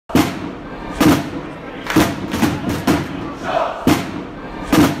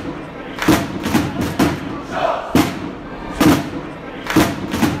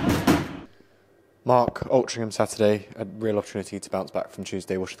Mark, Altrincham Saturday, a real opportunity to bounce back from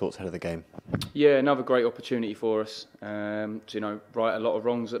Tuesday. What's your thoughts ahead of the game? Yeah, another great opportunity for us to right a lot of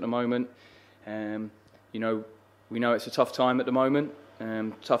wrongs at the moment. We know it's a tough time at the moment.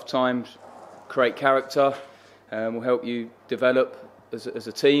 Tough times create character. Will help you develop as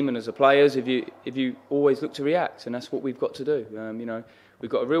a team and as a players if you always look to react, and that's what we've got to do.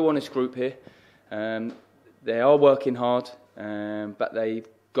 We've got a real honest group here. They are working hard, but they've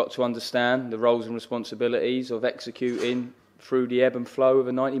got to understand the roles and responsibilities of executing through the ebb and flow of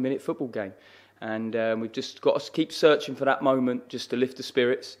a 90-minute football game. And we've just got to keep searching for that moment just to lift the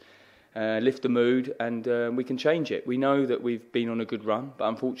spirits, lift the mood, and we can change it. We know that we've been on a good run, but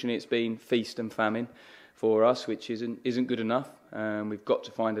unfortunately it's been feast and famine for us, which isn't good enough. We've got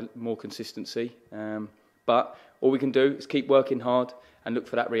to find more consistency. But all we can do is keep working hard and look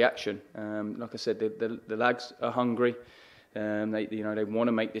for that reaction. Like I said, the lads are hungry. They want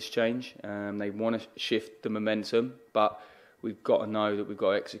to make this change. They want to shift the momentum, but we've got to know that we've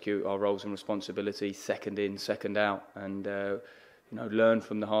got to execute our roles and responsibilities, second in, second out, and learn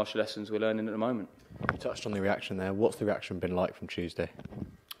from the harsh lessons we're learning at the moment. You touched on the reaction there. What's the reaction been like from Tuesday?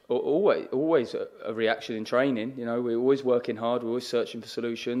 Always a reaction in training. We're always working hard. We're always searching for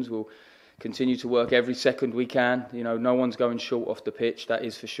solutions. We'll continue to work every second we can. No one's going short off the pitch, that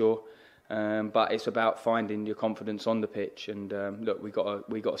is for sure. But it's about finding your confidence on the pitch. And look, we got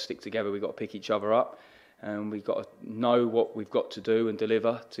to stick together. We've got to pick each other up, and we've got to know what we've got to do and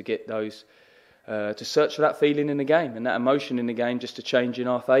deliver to get those, to search for that feeling in the game and that emotion in the game, just to change in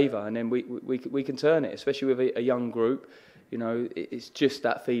our favour. And then we can turn it, especially with a young group. It's just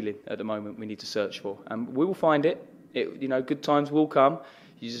that feeling at the moment we need to search for, and we will find it. Good times will come.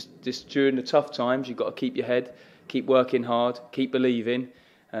 You just during the tough times, you've got to keep your head, keep working hard, keep believing.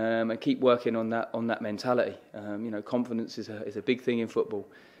 And keep working on that mentality. Confidence is a big thing in football,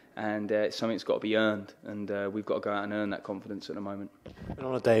 and it's something that's got to be earned. And we've got to go out and earn that confidence at the moment. And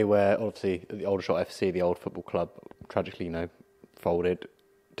on a day where obviously the Altrincham FC, the old football club, tragically folded,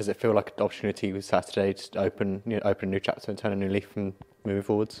 does it feel like an opportunity with Saturday to open a new chapter and turn a new leaf and moving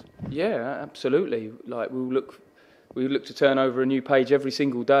forwards? Yeah, absolutely. We look to turn over a new page every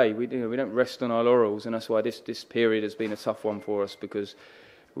single day. We don't rest on our laurels, and that's why this period has been a tough one for us, because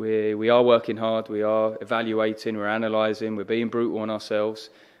we are working hard, we are evaluating, we're analysing, we're being brutal on ourselves.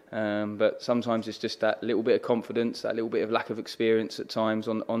 But sometimes it's just that little bit of confidence, that little bit of lack of experience at times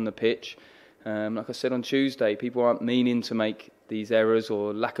on the pitch. Like I said on Tuesday, people aren't meaning to make these errors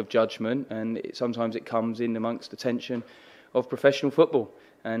or lack of judgment, and sometimes it comes in amongst the tension of professional football.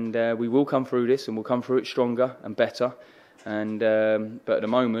 And we will come through this, and we'll come through it stronger and better. And but at the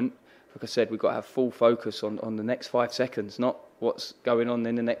moment, like I said, we've got to have full focus on the next 5 seconds, not what's going on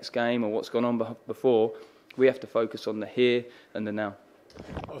in the next game or what's gone on before. We have to focus on the here and the now.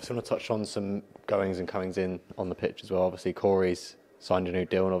 I also want to touch on some goings and comings in on the pitch as well. Obviously, Corey's signed a new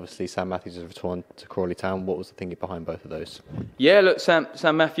deal, and obviously Sam Matthews has returned to Crawley Town. What was the thinking behind both of those? Yeah, look, Sam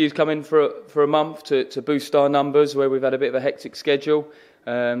Matthews come in for a month to boost our numbers, where we've had a bit of a hectic schedule.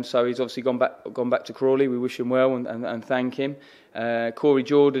 So he's obviously gone back to Crawley. We wish him well and thank him. Corey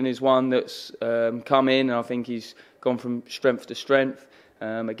Jordan is one that's come in, and I think he's gone from strength to strength.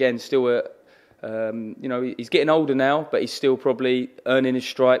 Again, still he's getting older now, but he's still probably earning his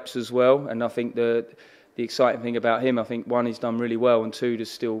stripes as well. And I think the exciting thing about him, I think one, he's done really well, and two,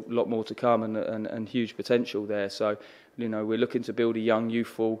 there's still a lot more to come and huge potential there. So we're looking to build a young,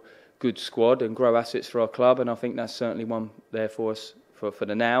 youthful, good squad and grow assets for our club, and I think that's certainly one there for us for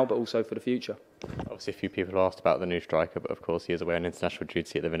the now, but also for the future. Obviously, a few people asked about the new striker, but of course he is away on international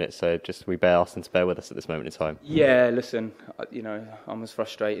duty at the minute, so we ask them to bear with us at this moment in time. Yeah, listen, I'm as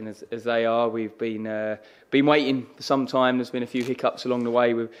frustrating as they are. We've been waiting for some time. There's been a few hiccups along the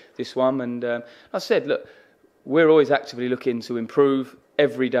way with this one, and I said, look, we're always actively looking to improve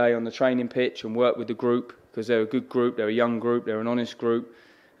every day on the training pitch and work with the group, because they're a good group, they're a young group, they're an honest group.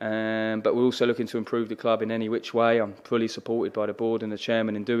 But we're also looking to improve the club in any which way. I'm fully supported by the board and the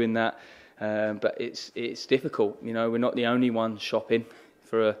chairman in doing that. But it's difficult. We're not the only ones shopping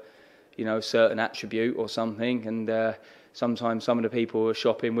for a certain attribute or something. And sometimes some of the people who are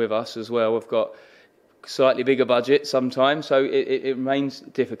shopping with us as well have got slightly bigger budget sometimes. So it remains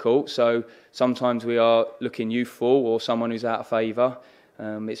difficult. So sometimes we are looking youthful or someone who's out of favour.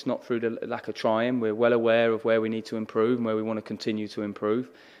 It's not through the lack of trying. We're well aware of where we need to improve and where we want to continue to improve.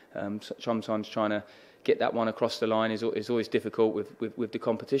 Sometimes trying to get that one across the line is always difficult with the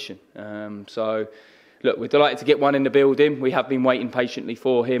competition. So, look, we're delighted to get one in the building. We have been waiting patiently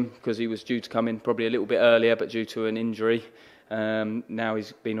for him because he was due to come in probably a little bit earlier, but due to an injury. Now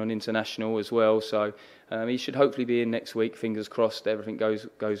he's been on international as well, so he should hopefully be in next week. Fingers crossed, everything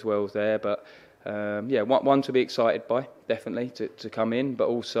goes well there. But yeah, one to be excited by, definitely, to come in, but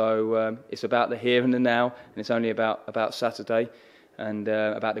also it's about the here and the now, and it's only about Saturday, and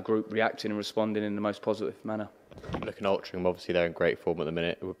about the group reacting and responding in the most positive manner. Looking at Altrincham, obviously they're in great form at the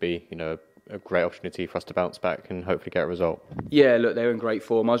minute. It would be, a great opportunity for us to bounce back and hopefully get a result. Yeah, look, they're in great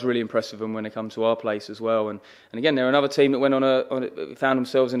form. I was really impressed with them when they come to our place as well. And again, they're another team that went found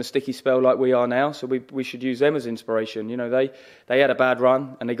themselves in a sticky spell like we are now. So we should use them as inspiration. They had a bad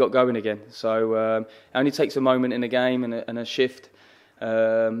run and they got going again. So it only takes a moment in a game and a shift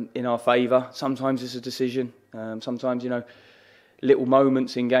in our favour. Sometimes it's a decision. Sometimes, little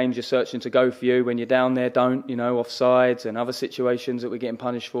moments in games you're searching to go for you when you're down there don't, offsides and other situations that we're getting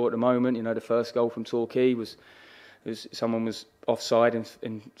punished for at the moment. The first goal from Torquay was someone was offside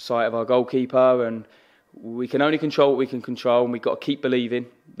in sight of our goalkeeper, and we can only control what we can control, and we've got to keep believing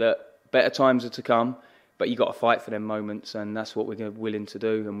that better times are to come, but you've got to fight for them moments, and that's what we're willing to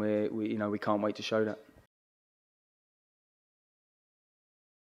do, and we can't wait to show that.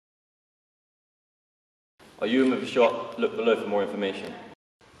 Are you in with a shot? Look below for more information.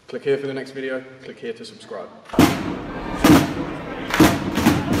 Click here for the next video, click here to subscribe.